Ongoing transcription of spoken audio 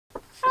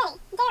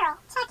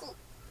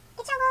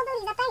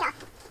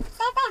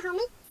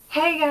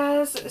Hey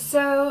guys,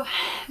 so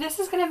this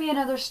is going to be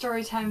another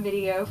storytime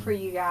video for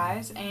you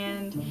guys,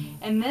 and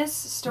in this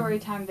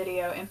storytime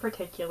video in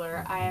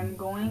particular I am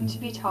going to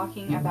be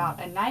talking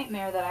about a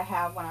nightmare that I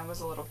had when I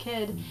was a little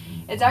kid.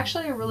 It's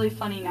actually a really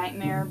funny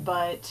nightmare,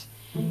 but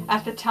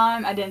at the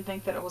time I didn't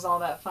think that it was all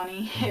that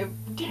funny. It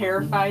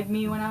terrified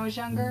me when I was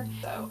younger,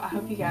 so I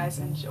hope you guys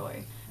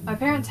enjoy. My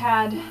parents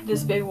had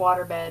this big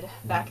waterbed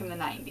back in the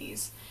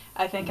 90s.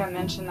 I think I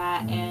mentioned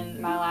that in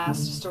my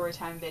last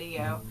storytime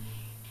video.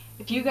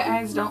 If you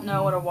guys don't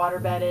know what a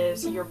waterbed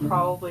is, you're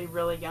probably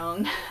really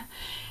young,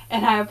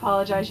 and I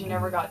apologize you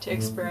never got to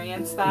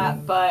experience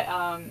that, but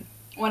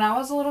when I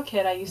was a little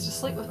kid I used to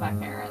sleep with my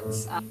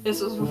parents.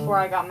 This was before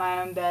I got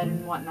my own bed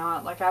and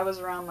whatnot. Like, I was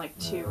around like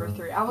 2 or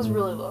 3. I was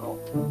really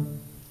little.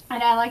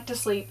 And I liked to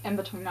sleep in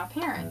between my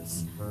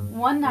parents.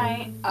 One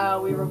night,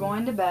 we were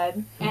going to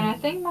bed, and I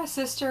think my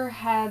sister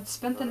had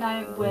spent the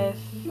night with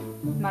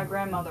my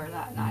grandmother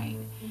that night,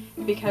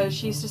 because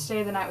she used to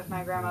stay the night with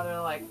my grandmother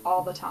like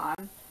all the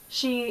time.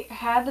 She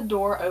had the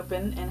door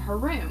open in her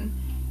room,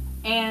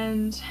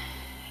 and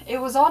it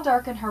was all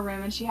dark in her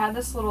room, and she had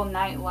this little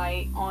night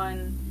light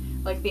on,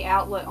 like, the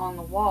outlet on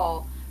the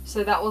wall,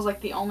 so that was like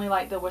the only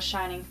light that was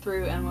shining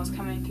through and was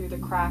coming through the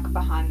crack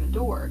behind the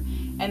door,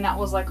 and that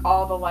was like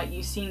all the light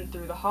you seen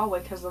through the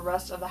hallway because the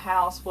rest of the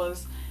house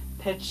was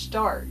pitch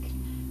dark.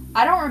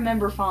 I don't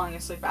remember falling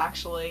asleep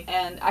actually,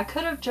 and I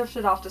could have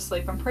drifted off to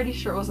sleep. I'm pretty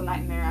sure it was a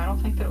nightmare. I don't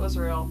think that it was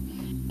real.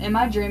 In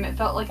my dream, it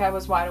felt like I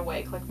was wide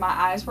awake. Like, my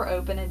eyes were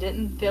open. It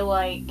didn't feel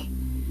like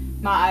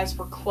my eyes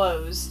were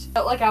closed. It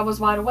felt like I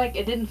was wide awake.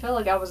 It didn't feel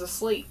like I was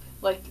asleep.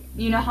 Like,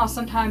 you know how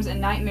sometimes in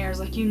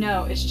nightmares, like, you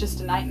know it's just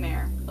a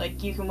nightmare.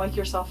 Like, you can wake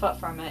yourself up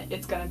from it.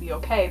 It's gonna be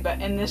okay.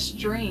 But in this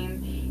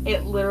dream,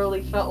 it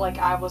literally felt like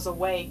I was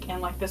awake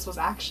and like this was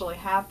actually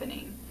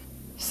happening.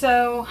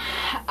 So,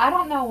 I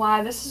don't know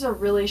why. This is a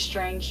really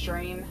strange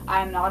dream.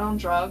 I am not on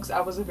drugs. I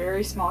was a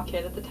very small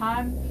kid at the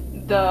time.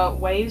 The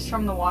waves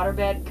from the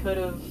waterbed could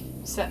have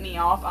set me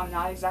off. I'm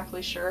not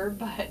exactly sure,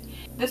 but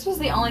this was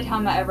the only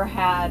time I ever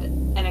had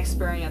an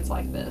experience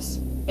like this.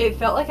 It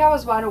felt like I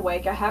was wide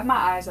awake. I had my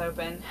eyes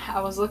open.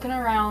 I was looking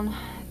around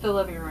the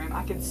living room.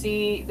 I could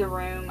see the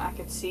room. I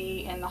could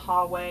see in the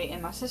hallway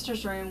in my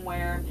sister's room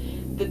where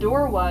the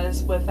door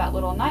was, with that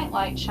little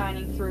nightlight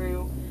shining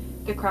through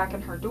the crack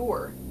in her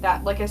door.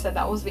 That, like I said,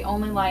 that was the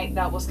only light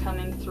that was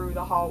coming through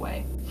the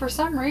hallway. For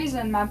some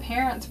reason, my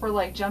parents were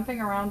like jumping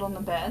around on the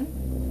bed.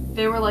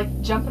 They were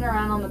like jumping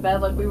around on the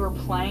bed like we were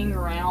playing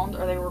around,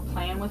 or they were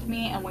playing with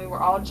me, and we were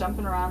all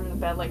jumping around in the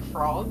bed like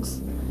frogs.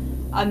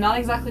 I'm not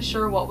exactly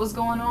sure what was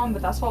going on,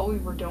 but that's what we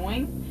were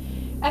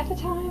doing at the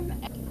time.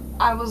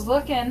 I was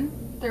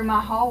looking through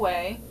my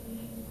hallway,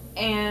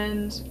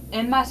 and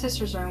in my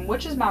sister's room,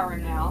 which is my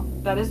room now,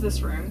 that is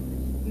this room,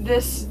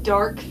 this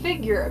dark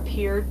figure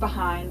appeared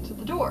behind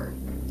the door,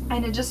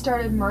 and it just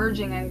started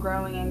merging and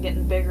growing and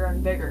getting bigger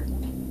and bigger.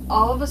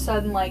 All of a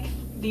sudden, like,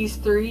 these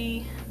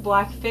 3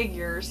 black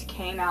figures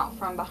came out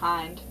from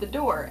behind the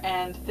door,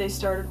 and they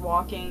started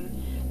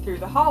walking through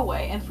the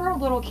hallway. And for a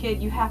little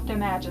kid, you have to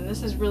imagine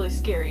this is really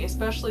scary,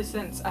 especially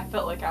since I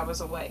felt like I was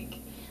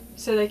awake.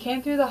 So they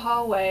came through the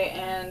hallway,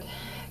 and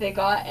they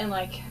got in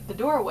like the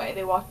doorway.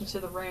 They walked into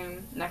the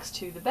room next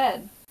to the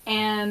bed.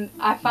 And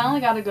I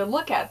finally got a good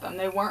look at them.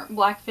 They weren't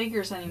black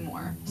figures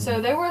anymore.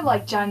 So they were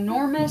like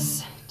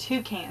ginormous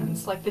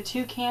toucans, like the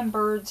toucan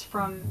birds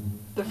from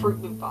the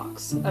Fruit Loop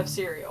box of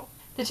cereal.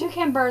 The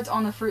toucan birds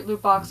on the Fruit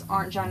Loop box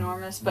aren't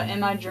ginormous, but in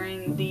my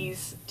dream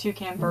these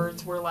toucan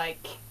birds were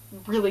like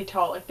really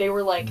tall. Like, they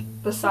were like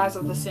the size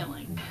of the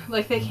ceiling.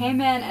 Like, they came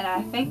in and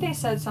I think they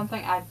said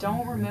something. I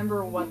don't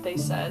remember what they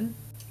said,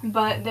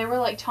 but they were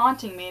like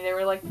taunting me. They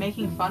were like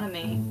making fun of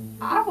me.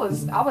 I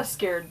was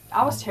scared.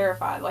 I was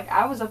terrified. Like,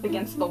 I was up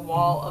against the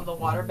wall of the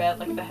waterbed,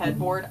 like the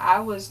headboard.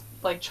 I was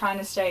like trying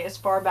to stay as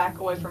far back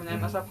away from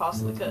them as I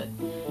possibly could.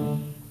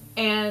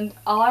 And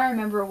all I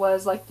remember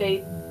was like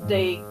they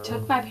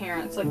took my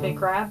parents, like they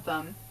grabbed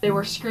them. They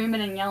were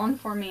screaming and yelling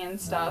for me and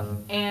stuff,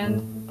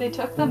 and they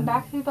took them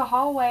back through the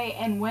hallway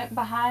and went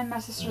behind my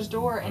sister's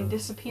door and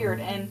disappeared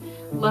and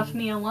left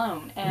me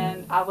alone,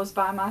 and I was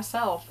by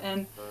myself.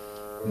 And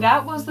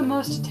that was the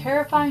most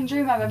terrifying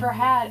dream I've ever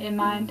had in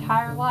my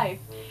entire life,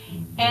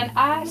 and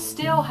I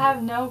still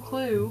have no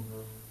clue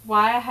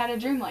why I had a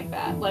dream like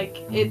that. Like,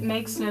 it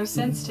makes no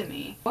sense to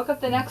me. Woke up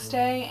the next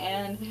day,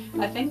 and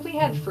I think we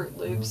had Fruit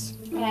Loops,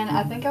 and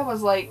I think I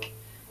was like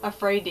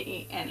afraid to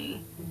eat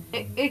any.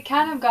 It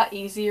kind of got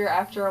easier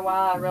after a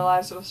while. I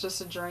realized it was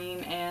just a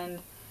dream, and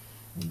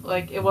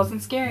like, it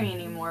wasn't scary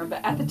anymore,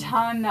 but at the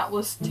time that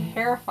was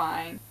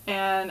terrifying.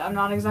 And I'm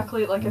not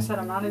exactly, like I said,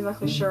 I'm not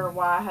exactly sure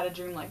why I had a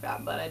dream like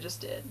that, but I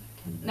just did.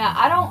 Now,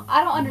 I don't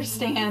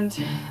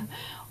understand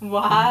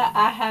why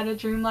I had a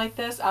dream like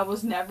this. I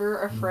was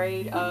never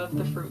afraid of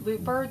the Fruit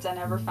Loop birds. I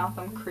never found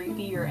them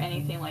creepy or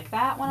anything like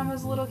that when I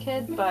was a little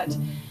kid, but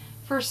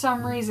for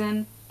some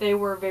reason they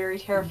were very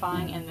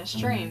terrifying in this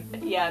dream.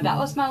 But yeah, that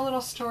was my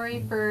little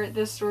story for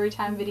this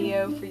storytime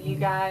video for you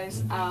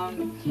guys.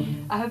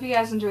 I hope you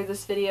guys enjoyed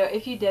this video.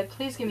 If you did,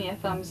 please give me a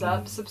thumbs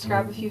up.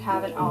 Subscribe if you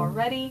haven't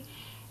already.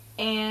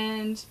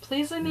 And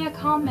please leave me a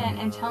comment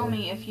and tell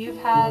me if you've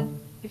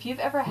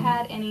ever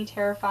had any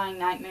terrifying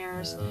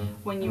nightmares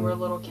when you were a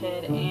little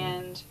kid,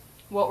 and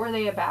what were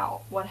they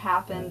about? What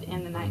happened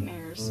in the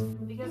nightmares?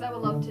 Because I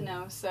would love to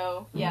know.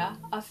 So yeah,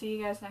 I'll see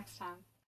you guys next time.